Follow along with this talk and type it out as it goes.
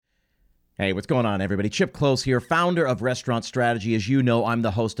Hey, what's going on, everybody? Chip Close here, founder of Restaurant Strategy. As you know, I'm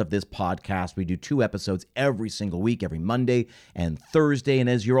the host of this podcast. We do 2 episodes every single week, every Monday and Thursday. And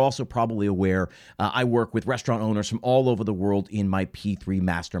as you're also probably aware, I work with restaurant owners from all over the world in my P3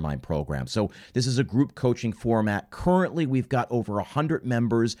 Mastermind program. So this is a group coaching format. Currently, we've got over 100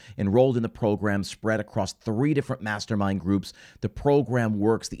 members enrolled in the program, spread across 3 different mastermind groups. The program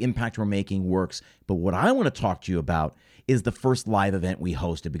works. The impact we're making works. But what I want to talk to you about is the first live event we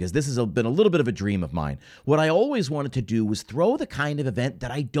hosted, because this has been a little bit of a dream of mine. What I always wanted to do was throw the kind of event that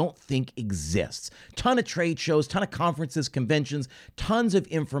I don't think exists. Ton of trade shows, ton of conferences, conventions, tons of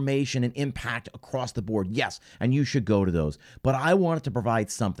information and impact across the board. Yes, and you should go to those. But I wanted to provide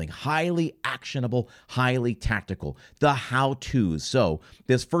something highly actionable, highly tactical, the how-tos. So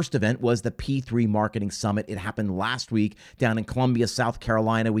this first event was the P3 Marketing Summit. It happened last week down in Columbia, South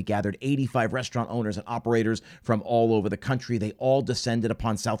Carolina. We gathered 85 restaurant owners and operators from all over the country. They all descended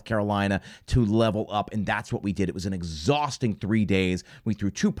upon South Carolina to level up, and that's what we did. It was an exhausting 3 days. We threw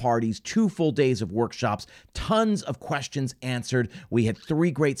 2 parties, 2 full days of workshops, tons of questions answered. We had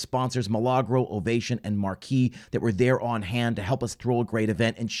 3 great sponsors, Milagro, Ovation, and Marquee, that were there on hand to help us throw a great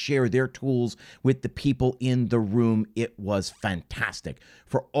event and share their tools with the people in the room. It was fantastic.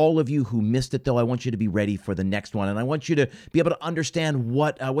 For all of you who missed it, though, I want you to be ready for the next one, and I want you to be able to understand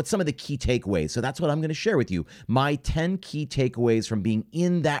what some of the key takeaways. So that's what I'm going to share with you. My 10 key takeaways from being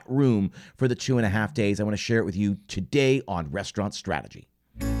in that room for the 2.5 days. I want to share it with you today on Restaurant Strategy.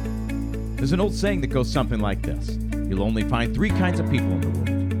 There's an old saying that goes something like this: you'll only find 3 kinds of people in the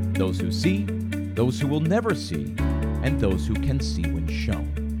world: those who see, those who will never see, and those who can see when shown.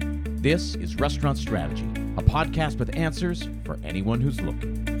 This is Restaurant Strategy, a podcast with answers for anyone who's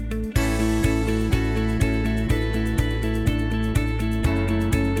looking.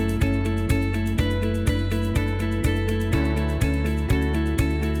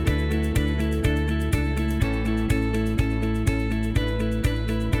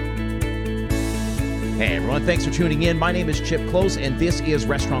 Hey everyone, thanks for tuning in. My name is Chip Close, and this is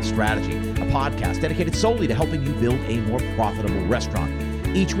Restaurant Strategy, a podcast dedicated solely to helping you build a more profitable restaurant.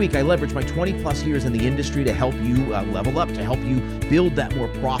 Each week, I leverage my 20-plus years in the industry to help you level up, to help you build that more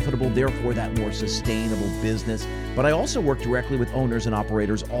profitable, therefore that more sustainable business. But I also work directly with owners and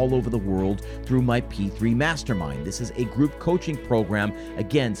operators all over the world through my P3 Mastermind. This is a group coaching program,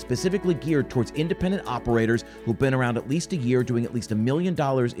 again, specifically geared towards independent operators who've been around at least a year, doing at least $1 million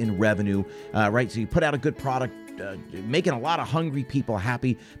in revenue, right? So you put out a good product, making a lot of hungry people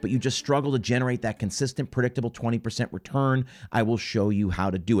happy, but you just struggle to generate that consistent, predictable 20% return. I will show you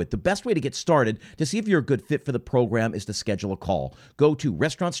how to do it. The best way to get started to see if you're a good fit for the program is to schedule a call. Go to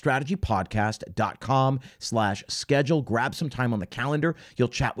restaurantstrategypodcast.com/schedule. Grab some time on the calendar. You'll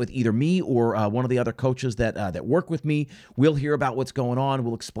chat with either me or one of the other coaches that work with me. We'll hear about what's going on.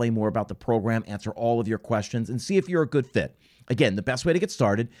 We'll explain more about the program, answer all of your questions, and see if you're a good fit. Again, the best way to get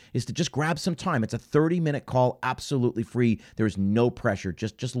started is to just grab some time. It's a 30-minute call, absolutely free. There's no pressure.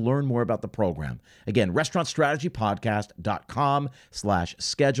 Just learn more about the program. Again,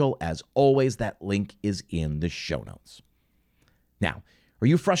 restaurantstrategypodcast.com/schedule. As always, that link is in the show notes. Now, are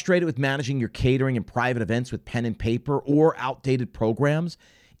you frustrated with managing your catering and private events with pen and paper or outdated programs?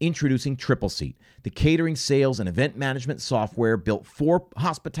 Introducing Triple Seat, the catering, sales, and event management software built for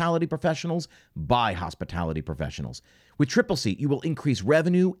hospitality professionals by hospitality professionals. With Triple Seat, you will increase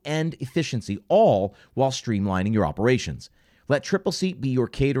revenue and efficiency, all while streamlining your operations. Let Triple Seat be your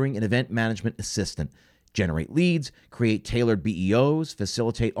catering and event management assistant. Generate leads, create tailored BEOs,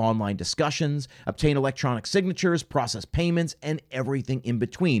 facilitate online discussions, obtain electronic signatures, process payments, and everything in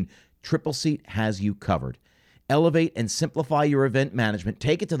between. Triple Seat has you covered. Elevate and simplify your event management.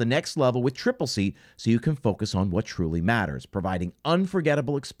 Take it to the next level with Triple Seat so you can focus on what truly matters, providing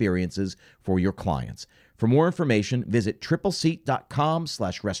unforgettable experiences for your clients. For more information, visit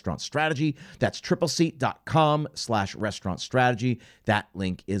tripleseat.com/restaurant strategy. That's tripleseat.com/restaurant strategy. That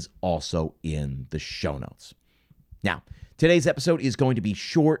link is also in the show notes. Now, today's episode is going to be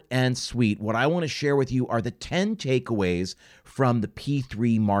short and sweet. What I want to share with you are the 10 takeaways from the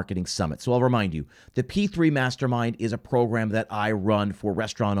P3 Marketing Summit. So I'll remind you, the P3 Mastermind is a program that I run for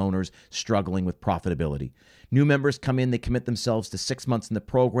restaurant owners struggling with profitability. New members come in, they commit themselves to 6 months in the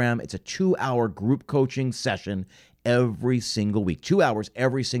program. It's a 2-hour group coaching session every single week. 2 hours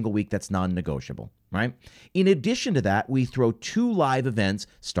every single week. That's non-negotiable, right? In addition to that, we throw 2 live events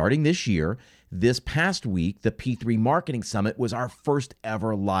starting this year This past week, the P3 Marketing Summit was our first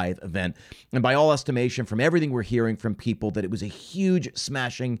ever live event. And by all estimation, from everything we're hearing from people, that it was a huge,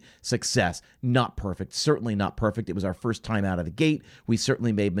 smashing success. Not perfect, certainly not perfect. It was our first time out of the gate. We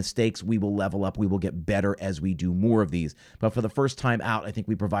certainly made mistakes. We will level up. We will get better as we do more of these. But for the first time out, I think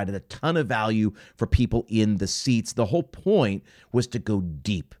we provided a ton of value for people in the seats. The whole point was to go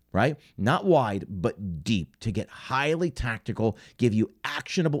deep, right? Not wide, but deep, to get highly tactical, give you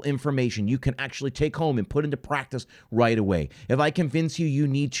actionable information you can actually take home and put into practice right away. If I convince you you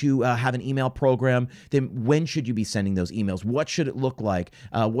need to have an email program, then when should you be sending those emails? What should it look like?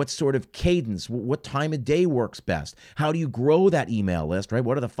 What sort of cadence? What time of day works best? How do you grow that email list, right?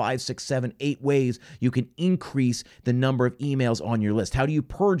 What are the 5, 6, 7, 8 ways you can increase the number of emails on your list? How do you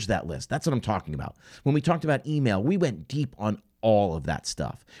purge that list? That's what I'm talking about. When we talked about email, we went deep on all of that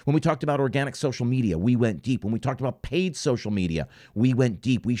stuff. When we talked about organic social media, we went deep. When we talked about paid social media, we went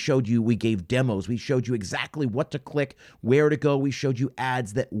deep. We showed you, we gave demos. We showed you exactly what to click, where to go. We showed you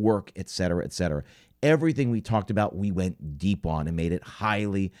ads that work, et cetera, et cetera. Everything we talked about, we went deep on and made it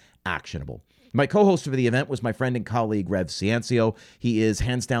highly actionable. My co-host for the event was my friend and colleague, Rev Ciancio. He is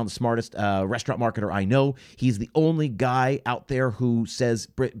hands down the smartest restaurant marketer I know. He's the only guy out there who says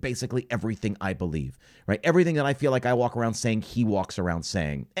basically everything I believe, right? Everything that I feel like I walk around saying, he walks around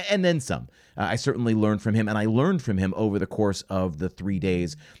saying, and then some. I certainly learned from him, and I learned from him over the course of the 3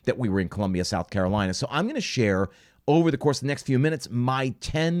 days that we were in Columbia, South Carolina. So I'm going to share over the course of the next few minutes my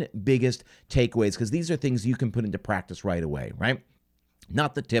 10 biggest takeaways, because these are things you can put into practice right away, right?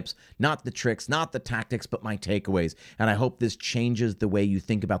 Not the tips, not the tricks, not the tactics, but my takeaways. And I hope this changes the way you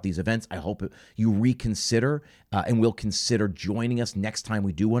think about these events. I hope you reconsider and will consider joining us next time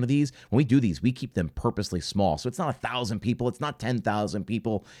we do one of these. When we do these, we keep them purposely small. So it's not 1,000 people. It's not 10,000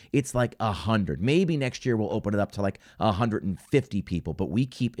 people. It's like 100. Maybe next year we'll open it up to like 150 people, but we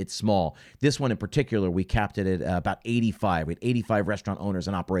keep it small. This one in particular, we capped it at about 85. We had 85 restaurant owners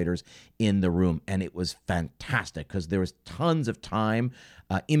and operators in the room. And it was fantastic because there was tons of time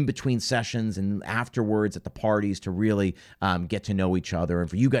in between sessions and afterwards at the parties to really get to know each other and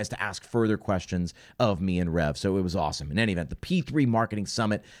for you guys to ask further questions of me and Rev. So it was awesome. In any event, the P3 Marketing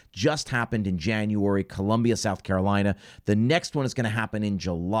Summit just happened in January, Columbia, South Carolina. The next one is going to happen in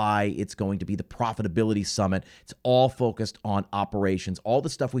July. It's going to be the Profitability Summit. It's all focused on operations, all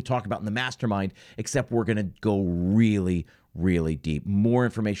the stuff we talk about in the mastermind, except we're going to go really deep. More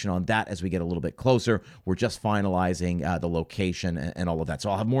information on that as we get a little bit closer. We're just finalizing the location and all of that.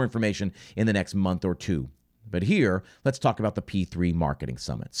 So I'll have more information in the next month or two. But here, let's talk about the P3 Marketing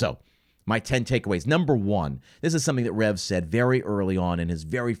Summit. So my 10 takeaways. Number one, this is something that Rev said very early on in his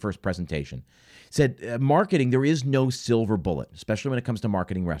very first presentation. Said, marketing, there is no silver bullet, especially when it comes to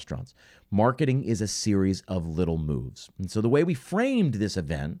marketing restaurants. Marketing is a series of little moves. And so the way we framed this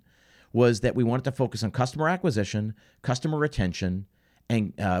event was that we wanted to focus on customer acquisition, customer retention,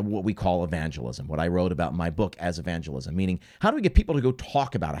 and what we call evangelism, what I wrote about in my book as evangelism, meaning how do we get people to go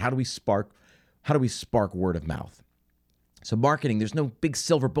talk about it? How do we spark word of mouth? So marketing, there's no big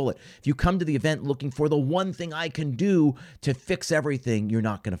silver bullet. If you come to the event looking for the one thing I can do to fix everything, you're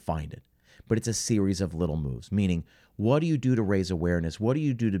not going to find it. But it's a series of little moves, meaning what do you do to raise awareness? What do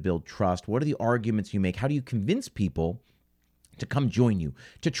you do to build trust? What are the arguments you make? How do you convince people to come join you,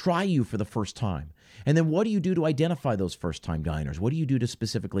 to try you for the first time? And then what do you do to identify those first-time diners? What do you do to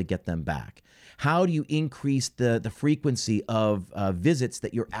specifically get them back? How do you increase the frequency of visits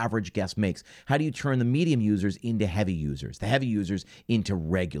that your average guest makes? How do you turn the medium users into heavy users, the heavy users into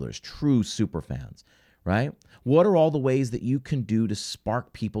regulars, true super fans, right? What are all the ways that you can do to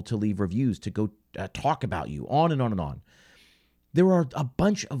spark people to leave reviews, to go talk about you, on and on and on? There are a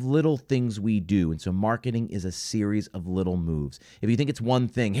bunch of little things we do, and so marketing is a series of little moves. If you think it's one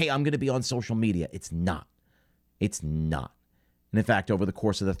thing, hey, I'm going to be on social media, it's not. It's not. And in fact, over the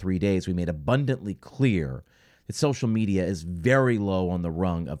course of the 3 days, we made abundantly clear that social media is very low on the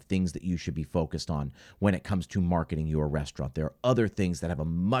rung of things that you should be focused on when it comes to marketing your restaurant. There are other things that have a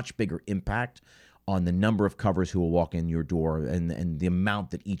much bigger impact on the number of covers who will walk in your door and the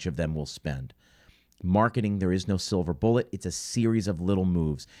amount that each of them will spend. Marketing, there is no silver bullet. It's a series of little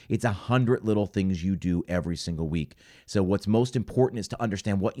moves. It's 100 little things you do every single week. So what's most important is to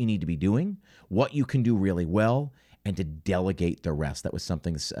understand what you need to be doing, what you can do really well, and to delegate the rest. That was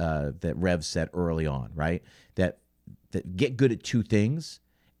something that Rev said early on, right? That get good at 2 things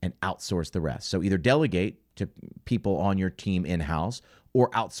and outsource the rest. So either delegate to people on your team in-house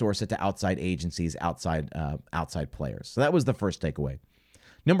or outsource it to outside agencies, outside players. So that was the first takeaway.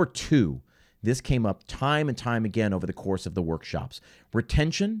 Number 2, this came up time and time again over the course of the workshops.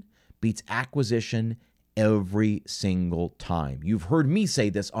 Retention beats acquisition every single time. You've heard me say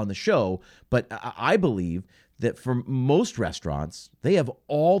this on the show, but I believe that for most restaurants, they have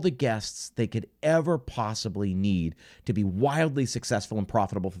all the guests they could ever possibly need to be wildly successful and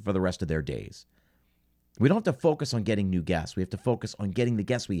profitable for the rest of their days. We don't have to focus on getting new guests. We have to focus on getting the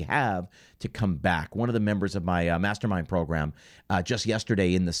guests we have to come back. One of the members of my mastermind program, just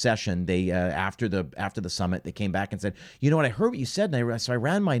yesterday in the session, they after the summit, they came back and said, "You know what? I heard what you said, and so I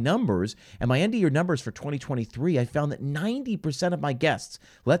ran my numbers, and my end of year numbers for 2023. I found that 90% of my guests,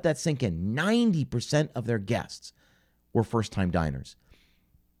 let that sink in, 90% of their guests were first-time diners.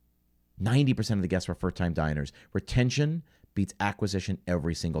 90% of the guests were first-time diners. Retention beats acquisition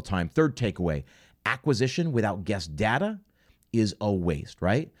every single time. Third takeaway. Acquisition without guest data is a waste,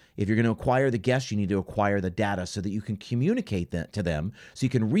 right? If you're going to acquire the guests, you need to acquire the data so that you can communicate that to them, so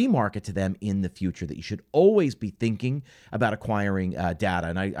you can remarket to them in the future, that you should always be thinking about acquiring data.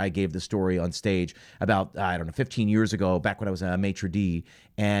 And I gave the story on stage about, 15 years ago, back when I was a maitre d',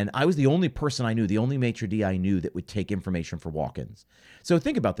 and I was the only person I knew, the only maitre d' I knew that would take information for walk-ins. So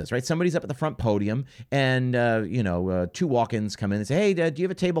think about this, right? Somebody's up at the front podium, and two walk-ins come in and say, "Hey, do you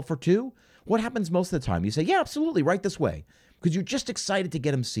have a table for two?" What happens most of the time? You say, "Yeah, absolutely, right this way," because you're just excited to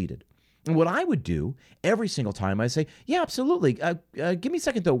get them seated. And what I would do every single time, I say, "Yeah, absolutely. Give me a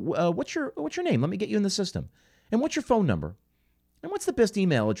second though. What's your name? Let me get you in the system. And what's your phone number? And what's the best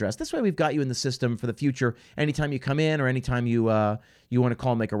email address? This way, we've got you in the system for the future. Anytime you come in or anytime you want to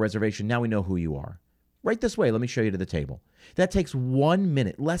call and make a reservation, now we know who you are. Right this way. Let me show you to the table." That takes 1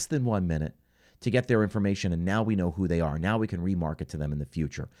 minute, less than 1 minute, to get their information, and now we know who they are. Now we can remarket to them in the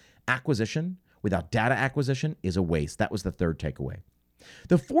future. Acquisition without data acquisition is a waste. That was the third takeaway.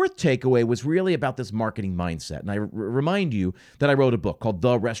 The fourth takeaway was really about this marketing mindset. And I remind you that I wrote a book called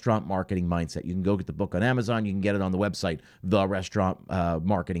The Restaurant Marketing Mindset. You can go get the book on Amazon. You can get it on the website,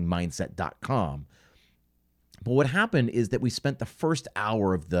 therestaurantmarketingmindset.com. But what happened is that we spent the first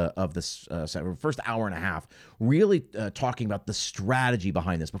hour of the first hour and a half really talking about the strategy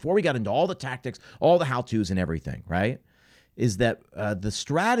behind this. Before we got into all the tactics, all the how-tos and everything, right? Is that the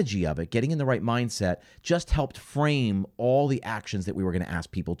strategy of it, getting in the right mindset, just helped frame all the actions that we were going to ask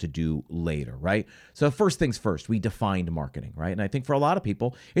people to do later, right? So first things first, we defined marketing, right? And I think for a lot of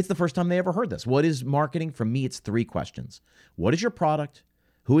people, it's the first time they ever heard this. What is marketing? For me, it's 3 questions. What is your product?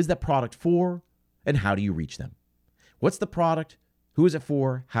 Who is that product for? And how do you reach them? What's the product? Who is it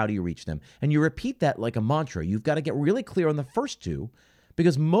for? How do you reach them? And you repeat that like a mantra. You've got to get really clear on the first 2,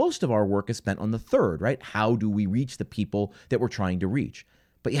 because most of our work is spent on the third, right? How do we reach the people that we're trying to reach?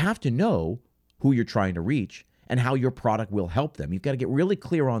 But you have to know who you're trying to reach and how your product will help them. You've got to get really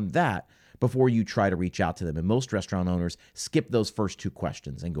clear on that before you try to reach out to them. And most restaurant owners skip those first 2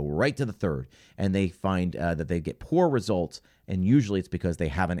 questions and go right to the third. And they find that they get poor results. And usually it's because they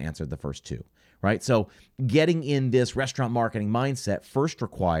haven't answered the first 2, right? So getting in this restaurant marketing mindset first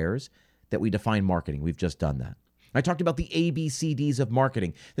requires that we define marketing. We've just done that. I talked about the ABCDs of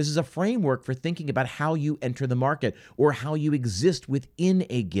marketing. This is a framework for thinking about how you enter the market or how you exist within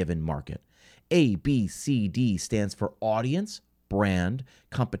a given market. ABCD stands for audience, brand,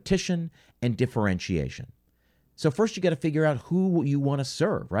 competition, and differentiation. So first you got to figure out who you want to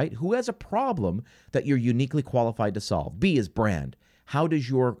serve, right? Who has a problem that you're uniquely qualified to solve? B is brand. How does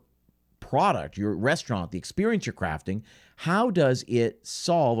your product, your restaurant, the experience you're crafting, how does it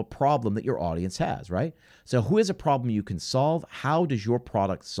solve a problem that your audience has, right? So who has a problem you can solve? How does your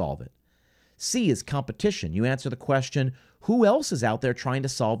product solve it? C is competition. You answer the question, who else is out there trying to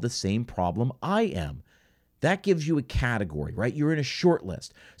solve the same problem I am? That gives you a category, right? You're in a short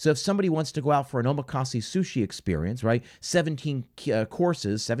list. So if somebody wants to go out for an omakase sushi experience, right? 17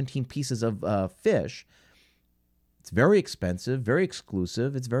 courses, 17 pieces of fish, it's very expensive, very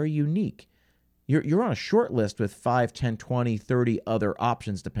exclusive. It's very unique. You're on a short list with 5, 10, 20, 30 other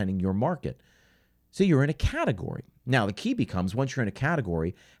options depending your market. So you're in a category. Now, the key becomes once you're in a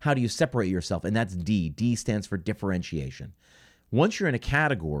category, how do you separate yourself? And that's D. D stands for differentiation. Once you're in a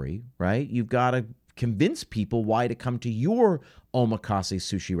category, right, you've got to convince people why to come to your omakase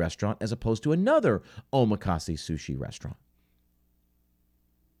sushi restaurant as opposed to another omakase sushi restaurant.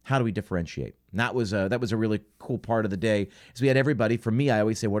 How do we differentiate? And that was a really cool part of the day. Is we had everybody. For me, I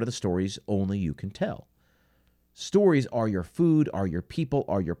always say, what are the stories only you can tell? Stories are your food, are your people,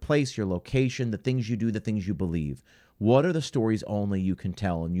 are your place, your location, the things you do, the things you believe. What are the stories only you can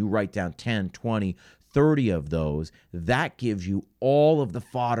tell? And you write down 10, 20, 30 of those. That gives you all of the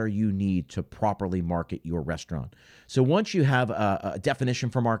fodder you need to properly market your restaurant. So once you have a definition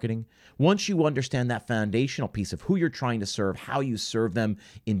for marketing, once you understand that foundational piece of who you're trying to serve, how you serve them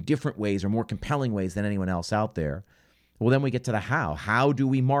in different ways or more compelling ways than anyone else out there, Well, then we get to the how. How do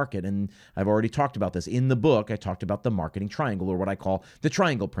we market? And I've already talked about this. In the book, I talked about the marketing triangle, or what I call the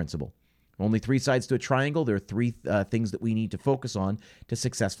triangle principle. Only three sides to a triangle. There are three things that we need to focus on to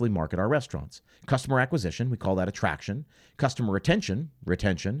successfully market our restaurants. Customer acquisition, we call that attraction. Customer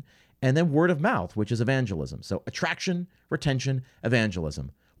retention, and then word of mouth, which is evangelism. So attraction, retention,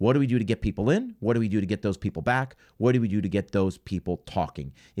 evangelism. What do we do to get people in? What do we do to get those people back? What do we do to get those people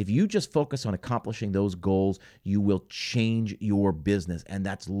talking? If you just focus on accomplishing those goals, you will change your business. And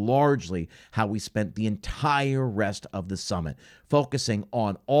that's largely how we spent the entire rest of the summit, focusing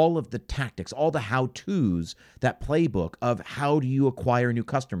on all of the tactics, all the how-tos, that playbook of how do you acquire new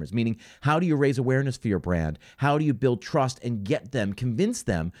customers, meaning how do you raise awareness for your brand? How do you build trust and get them, convince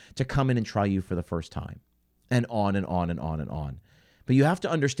them to come in and try you for the first time? And on and on and on and on. But you have to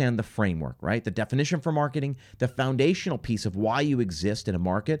understand the framework, right? The definition for marketing, the foundational piece of why you exist in a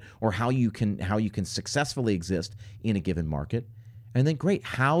market, or how you can successfully exist in a given market. And then great,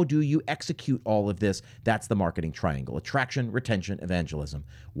 how do you execute all of this? That's the marketing triangle: attraction, retention, evangelism.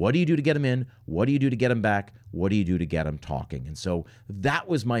 What do you do to get them in? What do you do to get them back? What do you do to get them talking? And so that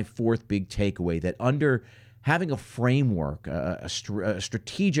was my fourth big takeaway, that under having a framework, a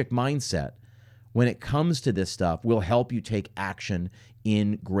strategic mindset, when it comes to this stuff, will help you take action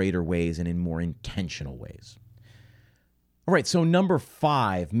in greater ways and in more intentional ways. All right, so number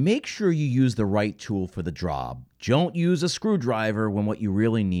 5, make sure you use the right tool for the job. Don't use a screwdriver when what you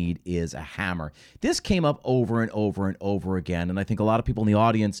really need is a hammer. This came up over and over and over again, and I think a lot of people in the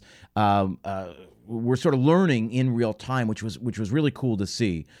audience were sort of learning in real time, which was really cool to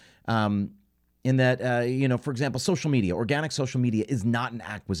see. In that, for example, social media, organic social media is not an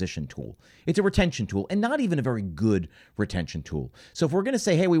acquisition tool. It's a retention tool, and not even a very good retention tool. So if we're going to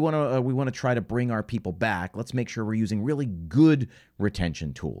say, hey, we want to try to bring our people back, let's make sure we're using really good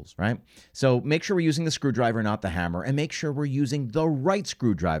retention tools, right? So make sure we're using the screwdriver, not the hammer, and make sure we're using the right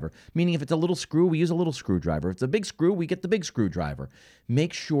screwdriver. Meaning if it's a little screw, we use a little screwdriver. If it's a big screw, we get the big screwdriver.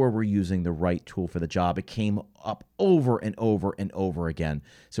 Make sure we're using the right tool for the job. It came up over and over and over again.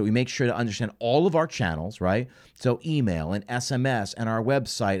 So we make sure to understand all of our channels, right? So email and SMS and our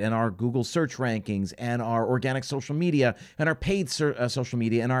website and our Google search rankings and our organic social media and our paid social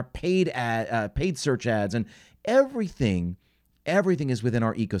media and our paid search ads, and everything is within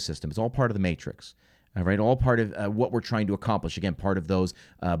our ecosystem. It's all part of the matrix. All right, all part of what we're trying to accomplish. Again, part of those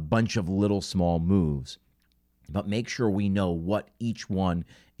bunch of little small moves. But make sure we know what each one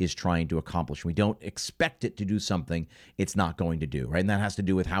is trying to accomplish. We don't expect it to do something it's not going to do, right? And that has to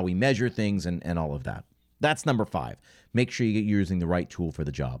do with how we measure things and all of that. That's number 5. Make sure you're using the right tool for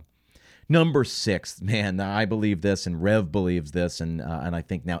the job. Number 6, man, I believe this, and Rev believes this, and I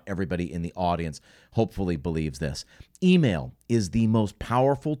think now everybody in the audience hopefully believes this. Email is the most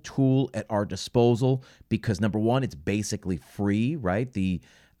powerful tool at our disposal because, number 1, it's basically free, right?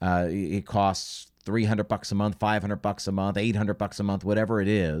 It costs $300 a month, $500 a month, $800 a month, whatever it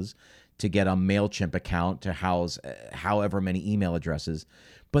is, to get a MailChimp account to house however many email addresses.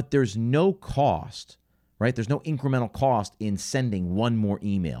 But there's no cost, right? There's no incremental cost in sending one more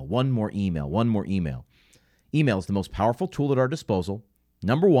email. Email is the most powerful tool at our disposal.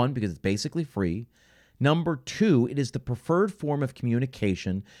 Number 1, because it's basically free. Number 2, it is the preferred form of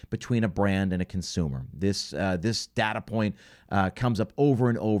communication between a brand and a consumer. This data point comes up over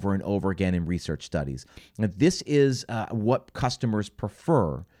and over and over again in research studies. This is what customers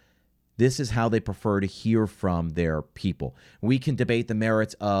prefer. This is how they prefer to hear from their people. We can debate the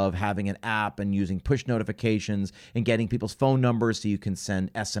merits of having an app and using push notifications and getting people's phone numbers so you can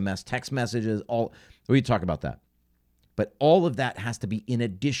send SMS text messages. We talk about that. But all of that has to be in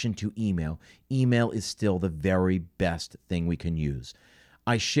addition to email. Email is still the very best thing we can use.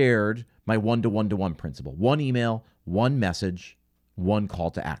 I shared my 1-to-1-to-1 principle. 1 email, 1 message, 1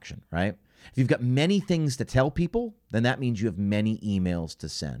 call to action, right? If you've got many things to tell people, then that means you have many emails to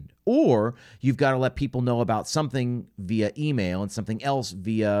send. Or you've got to let people know about something via email and something else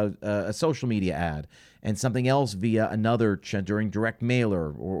via a social media ad and something else via another during direct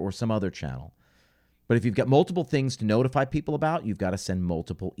mailer or some other channel. But if you've got multiple things to notify people about, you've got to send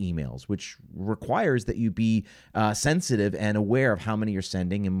multiple emails, which requires that you be sensitive and aware of how many you're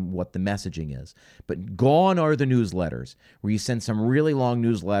sending and what the messaging is. But gone are the newsletters, where you send some really long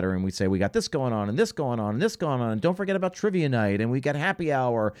newsletter and we say, we got this going on and this going on and this going on, and don't forget about trivia night, and we got happy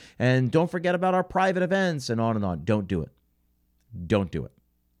hour, and don't forget about our private events, and on and on. Don't do it. Don't do it.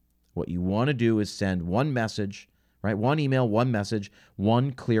 What you want to do is send one message, right? 1 email, 1 message,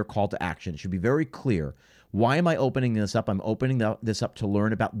 1 clear call to action. It should be very clear. Why am I opening this up? I'm opening this up to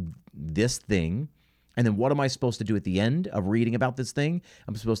learn about this thing. And then what am I supposed to do at the end of reading about this thing?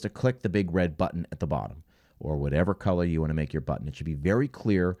 I'm supposed to click the big red button at the bottom. or whatever color you want to make your button. It should be very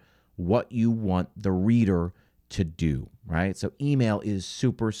clear what you want the reader to do, right? So email is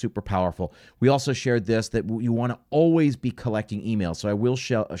super, super powerful. We also shared this, that you want to always be collecting emails. So I will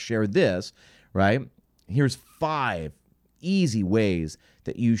share this, right? Here's 5 easy ways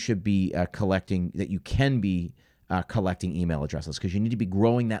that you should be collecting, that you can be collecting email addresses, because you need to be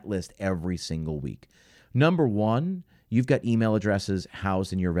growing that list every single week. Number 1, you've got email addresses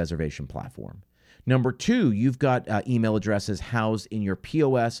housed in your reservation platform. Number 2, you've got email addresses housed in your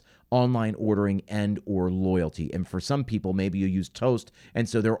POS, online ordering, and or loyalty. And for some people, maybe you use Toast, and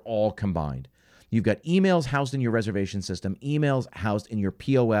so they're all combined. You've got emails housed in your reservation system, emails housed in your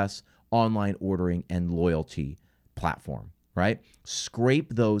POS, online ordering, and loyalty platform, right?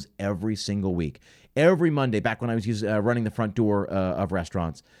 Scrape those every single week. Every Monday, back when I was running the front door of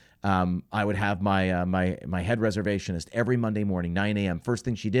restaurants, I would have my head reservationist every Monday morning, 9 a.m. First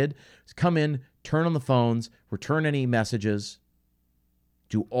thing she did was come in, turn on the phones, return any messages,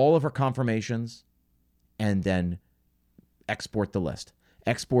 do all of her confirmations, and then export the list.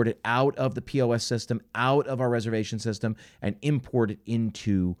 Export it out of the POS system, out of our reservation system, and import it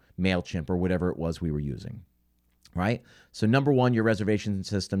into MailChimp or whatever it was we were using, right? So number 1, your reservation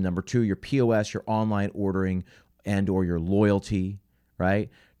system. Number 2, your POS, your online ordering, and or your loyalty, right?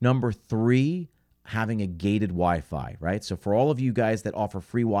 Number 3, having a gated Wi-Fi, right? So for all of you guys that offer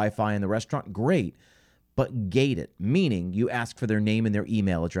free Wi-Fi in the restaurant, great, but gate it, meaning you ask for their name and their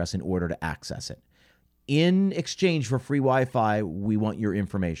email address in order to access it. In exchange for free Wi-Fi, we want your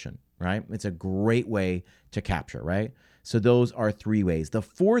information, right? It's a great way to capture, right? So those are 3 ways. The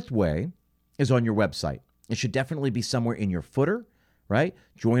 4th way is on your website. It should definitely be somewhere in your footer, right?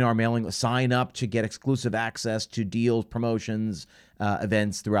 Join our mailing list, sign up to get exclusive access to deals, promotions,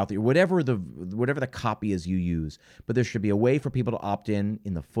 events throughout the year, whatever the copy is you use. But there should be a way for people to opt in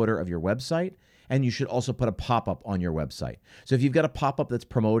the footer of your website. And you should also put a pop-up on your website. So if you've got a pop-up that's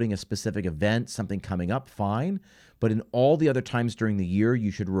promoting a specific event, something coming up, fine. But in all the other times during the year,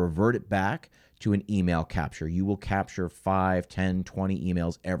 you should revert it back to an email capture. You will capture 5, 10, 20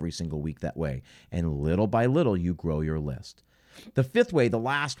 emails every single week that way. And little by little, you grow your list. The 5th way, the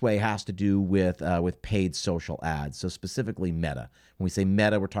last way, has to do with paid social ads, so specifically Meta. When we say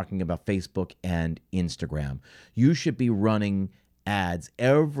Meta, we're talking about Facebook and Instagram. You should be running ads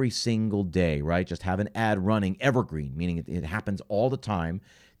every single day, right? Just have an ad running evergreen, meaning it happens all the time,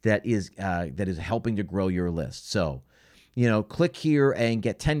 that is helping to grow your list. So, click here and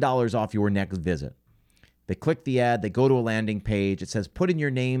get $10 off your next visit. They click the ad, they go to a landing page. It says, put in your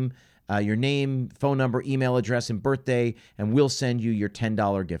name, phone number, email address, and birthday, and we'll send you your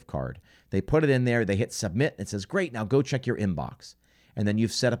 $10 gift card. They put it in there, they hit submit, and it says, great, now go check your inbox. And then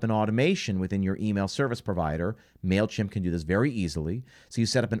you've set up an automation within your email service provider. MailChimp can do this very easily. So you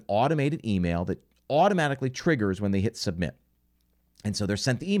set up an automated email that automatically triggers when they hit submit. And so they're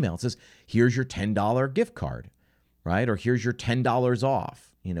sent the email. It says, here's your $10 gift card, right? Or here's your $10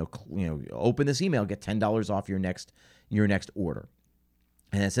 off. Open this email, get $10 off your next order.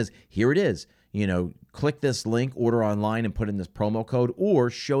 And it says, here it is. Click this link, order online, and put in this promo code, or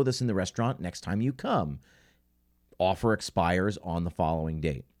show this in the restaurant next time you come. Offer expires on the following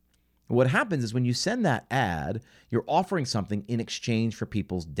date. What happens is when you send that ad, you're offering something in exchange for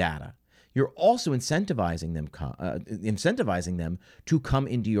people's data. You're also incentivizing them to come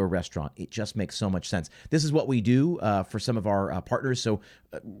into your restaurant. It just makes so much sense. This is what we do for some of our partners. So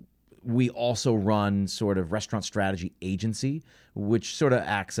we also run sort of restaurant strategy agency, which sort of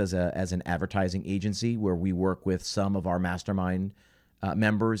acts as an advertising agency where we work with some of our mastermind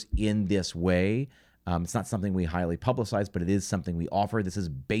members in this way. It's not something we highly publicize, but it is something we offer. This is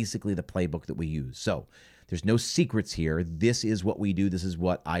basically the playbook that we use. So there's no secrets here. This is what we do. This is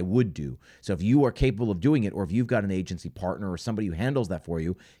what I would do. So if you are capable of doing it, or if you've got an agency partner or somebody who handles that for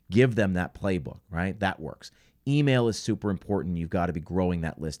you, give them that playbook, right? That works. Email is super important. You've got to be growing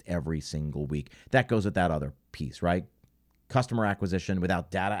that list every single week. That goes with that other piece, right? Customer acquisition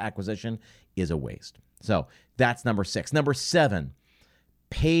without data acquisition is a waste. So that's number 6. Number 7,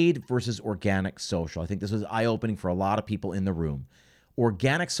 paid versus organic social. I think this was eye-opening for a lot of people in the room.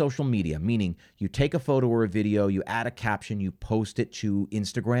 Organic social media, meaning you take a photo or a video, you add a caption, you post it to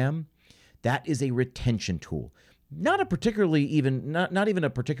Instagram. That is a retention tool. Not even a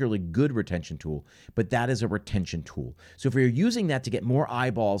particularly good retention tool, but that is a retention tool. So if you're using that to get more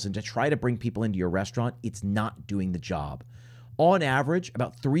eyeballs and to try to bring people into your restaurant, it's not doing the job. On average,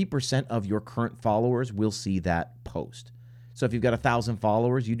 about 3% of your current followers will see that post. So if you've got 1,000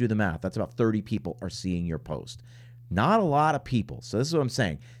 followers, you do the math. That's about 30 people are seeing your post. Not a lot of people. So this is what I'm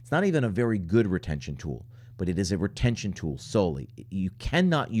saying. It's not even a very good retention tool. but it is a retention tool solely. You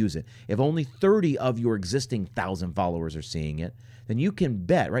cannot use it. If only 30 of your existing 1,000 followers are seeing it, then you can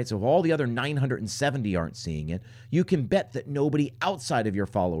bet, right? So if all the other 970 aren't seeing it, you can bet that nobody outside of your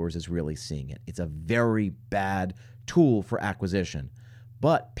followers is really seeing it. It's a very bad tool for acquisition.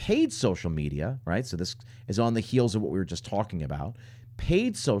 But paid social media, right? So this is on the heels of what we were just talking about.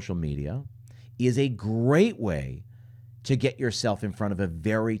 Paid social media is a great way to get yourself in front of a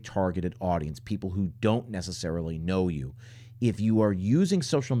very targeted audience, people who don't necessarily know you. If you are using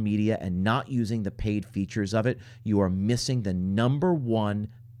social media and not using the paid features of it, you are missing the number one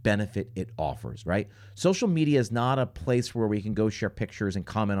benefit it offers, right? Social media is not a place where we can go share pictures and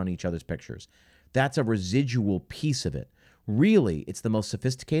comment on each other's pictures. That's a residual piece of it. Really, it's the most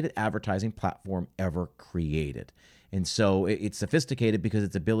sophisticated advertising platform ever created. And so it's sophisticated because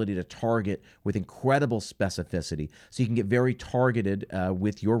its ability to target with incredible specificity. So you can get very targeted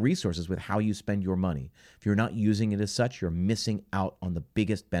with your resources, with how you spend your money. If you're not using it as such, you're missing out on the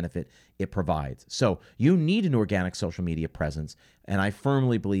biggest benefit it provides. So you need an organic social media presence, and I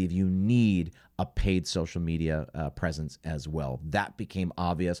firmly believe you need a paid social media presence as well. That became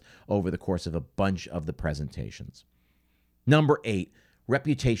obvious over the course of a bunch of the presentations. Number 8,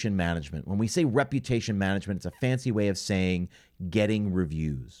 reputation management. When we say reputation management, it's a fancy way of saying getting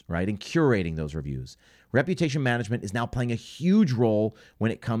reviews, right? And curating those reviews. Reputation management is now playing a huge role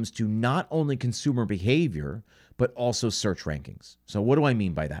when it comes to not only consumer behavior, but also search rankings. So what do I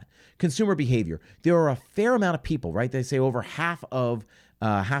mean by that? Consumer behavior. There are a fair amount of people, right? They say over half of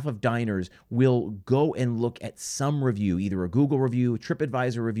diners will go and look at some review, either a Google review, a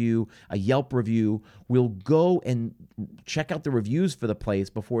TripAdvisor review, a Yelp review, will go and check out the reviews for the place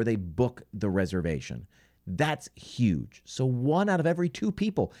before they book the reservation. That's huge. So 1 out of every 2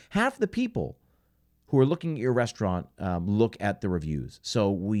 people, half the people who are looking at your restaurant look at the reviews.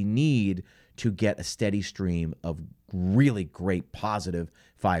 So we need to get a steady stream of really great, positive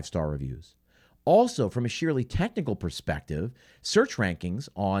 5-star reviews. Also, from a sheerly technical perspective, search rankings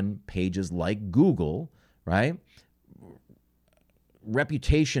on pages like Google, right?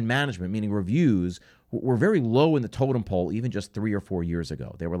 Reputation management, meaning reviews, were very low in the totem pole even just 3 or 4 years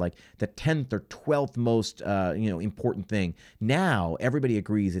ago. They were like the 10th or 12th most important thing. Now, everybody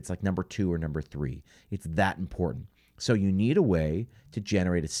agrees it's like number 2 or number 3. It's that important. So you need a way to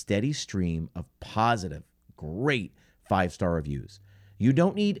generate a steady stream of positive, great 5-star reviews. You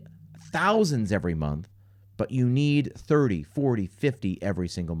don't need thousands every month, but you need 30, 40, 50 every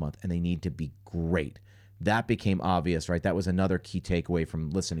single month, and they need to be great. That became obvious, right? That was another key takeaway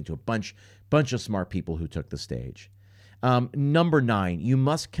from listening to a bunch of smart people who took the stage. Number 9, you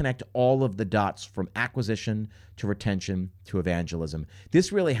must connect all of the dots from acquisition to retention to evangelism.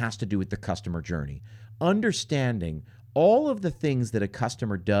 This really has to do with the customer journey. Understanding all of the things that a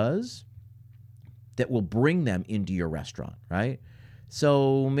customer does that will bring them into your restaurant, right?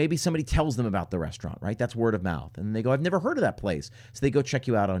 So maybe somebody tells them about the restaurant, right? That's word of mouth. And they go, I've never heard of that place. So they go check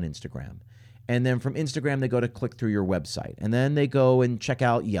you out on Instagram. And then from Instagram, they go to click through your website. And then they go and check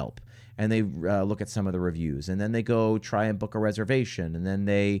out Yelp. And they look at some of the reviews. And then they go try and book a reservation. And then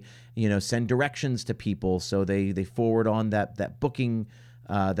they, send directions to people. So they forward on that booking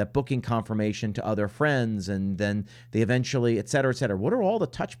confirmation to other friends. And then they eventually, et cetera, et cetera. What are all the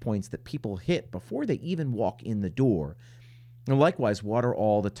touch points that people hit before they even walk in the door? And likewise, what are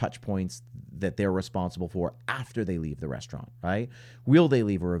all the touch points that they're responsible for after they leave the restaurant, right? Will they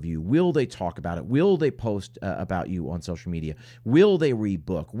leave a review? Will they talk about it? Will they post about you on social media? Will they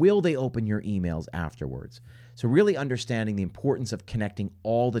rebook? Will they open your emails afterwards? So really understanding the importance of connecting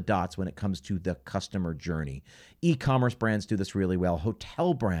all the dots when it comes to the customer journey. E-commerce brands do this really well.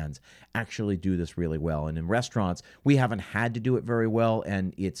 Hotel brands actually do this really well. And in restaurants, we haven't had to do it very well,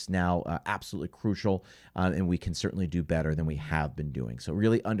 and it's now absolutely crucial, and we can certainly do better than we have been doing. So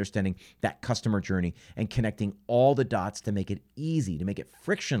really understanding that customer journey and connecting all the dots to make it easy, to make it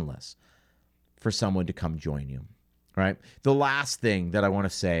frictionless for someone to come join you, right? The last thing that I want to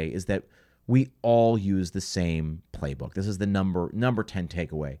say is that we all use the same playbook. This is the number 10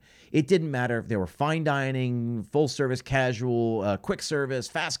 takeaway. It didn't matter if they were fine dining, full service casual, quick service,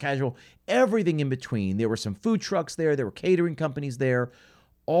 fast casual, everything in between. There were some food trucks there. There were catering companies there.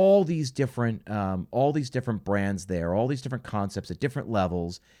 All these different brands there, all these different concepts at different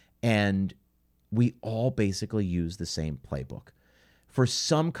levels, and we all basically use the same playbook. For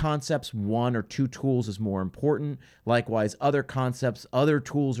some concepts, 1 or 2 tools is more important. Likewise, other concepts, other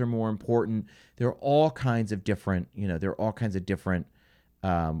tools are more important. There are all kinds of different,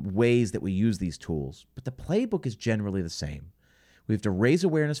 ways that we use these tools. But the playbook is generally the same. We have to raise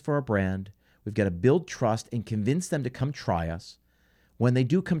awareness for our brand. We've got to build trust and convince them to come try us. when they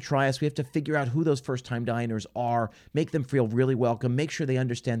do come try us, we have to figure out who those first-time diners are, make them feel really welcome, make sure they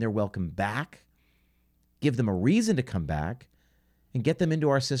understand they're welcome back, give them a reason to come back, and get them into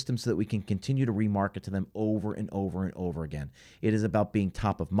our system so that we can continue to remarket to them over and over and over again. It is about being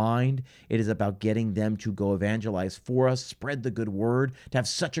top of mind. It is about getting them to go evangelize for us, spread the good word, to have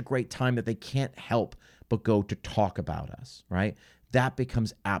such a great time that they can't help but go to talk about us, right? That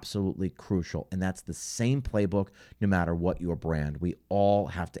becomes absolutely crucial. And that's the same playbook no matter what your brand. We all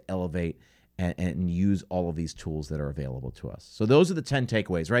have to elevate and use all of these tools that are available to us. So those are the 10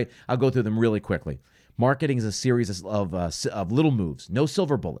 takeaways, right? I'll go through them really quickly. Marketing is a series of little moves, no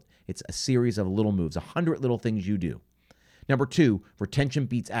silver bullet. It's a series of little moves, 100 little things you do. Number 2, retention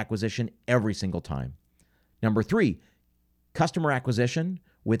beats acquisition every single time. Number 3, customer acquisition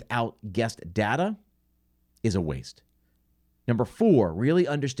without guest data is a waste. Number 4, really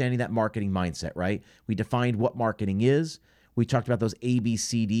understanding that marketing mindset, right? We defined what marketing is. We talked about those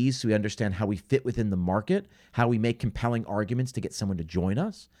ABCDs so we understand how we fit within the market, how we make compelling arguments to get someone to join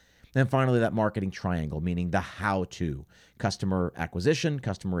us. And finally, that marketing triangle, meaning the how-to, customer acquisition,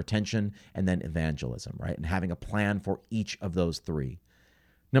 customer retention, and then evangelism, right? And having a plan for each of those 3.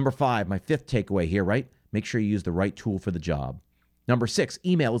 Number 5, my 5th takeaway here, right? Make sure you use the right tool for the job. Number 6,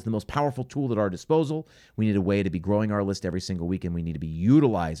 email is the most powerful tool at our disposal. We need a way to be growing our list every single week, and we need to be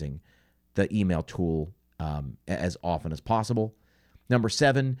utilizing the email tool as often as possible. Number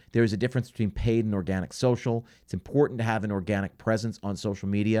 7, there's a difference between paid and organic social. It's important to have an organic presence on social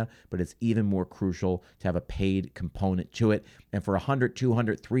media, but it's even more crucial to have a paid component to it. And for $100,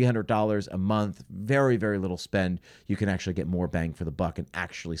 $200, $300 a month, very, very little spend, you can actually get more bang for the buck and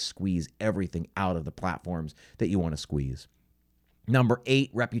actually squeeze everything out of the platforms that you want to squeeze. Number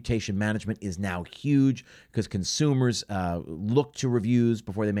 8, reputation management is now huge because consumers look to reviews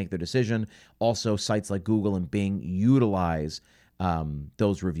before they make their decision. Also, sites like Google and Bing utilize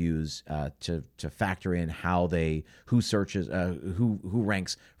those reviews to factor in who searches, who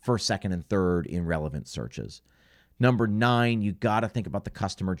ranks first, second, and third in relevant searches. Number 9, you got to think about the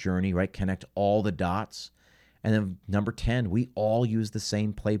customer journey, right? Connect all the dots. And then number 10, we all use the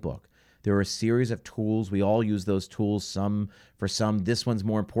same playbook. There are a series of tools. We all use those tools. For some, this one's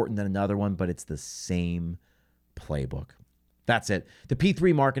more important than another one, but it's the same playbook. That's it. The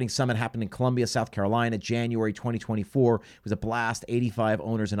P3 Marketing Summit happened in Columbia, South Carolina, January 2024. It was a blast. 85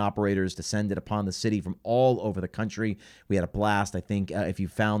 owners and operators descended upon the city from all over the country. We had a blast. I think if you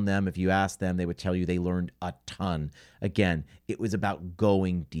found them, if you asked them, they would tell you they learned a ton. Again, it was about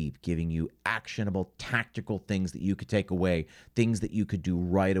going deep, giving you actionable, tactical things that you could take away, things that you could do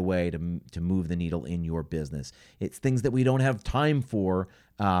right away to move the needle in your business. It's things that we don't have time for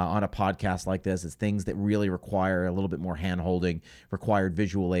on a podcast like this. It's things that really require a little bit more hand-holding, required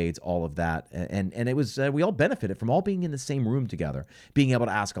visual aids, all of that. And it was, we all benefited from all being in the same room together, being able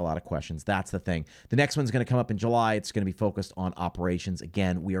to ask a lot of questions. That's the thing. The next one's going to come up in July. It's going to be focused on operations.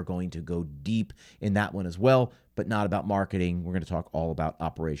 Again, we are going to go deep in that one as well, but not about marketing. We're going to talk all about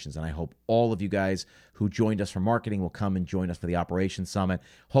operations. And I hope all of you guys who joined us for marketing will come and join us for the Operations Summit.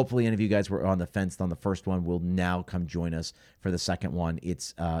 Hopefully, any of you guys were on the fence on the first one will now come join us for the second one.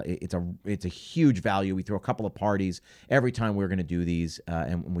 It's a huge value. We throw a couple of parties every time we're going to do these,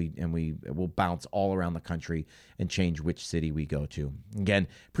 and we will bounce all around the country and change which city we go to. Again,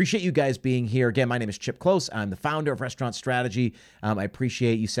 appreciate you guys being here. Again, my name is Chip Close. I'm the founder of Restaurant Strategy. I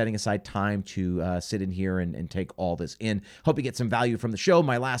appreciate you setting aside time to sit in here and take all this in. Hope you get some value from the show.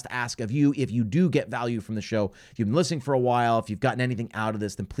 My last ask of you, if you do get value from the show, if you've been listening for a while, if you've gotten anything out of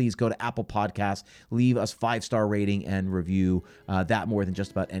this, then please go to Apple Podcasts, leave us 5-star rating and review. That more than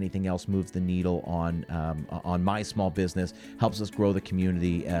just about anything else moves the needle on my small business, helps us grow the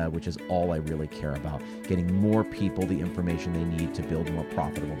community, which is all I really care about, getting more people the information they need to build more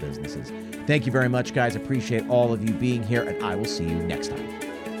profitable businesses. Thank you very much, guys. Appreciate all of you being here, and I will see you next time.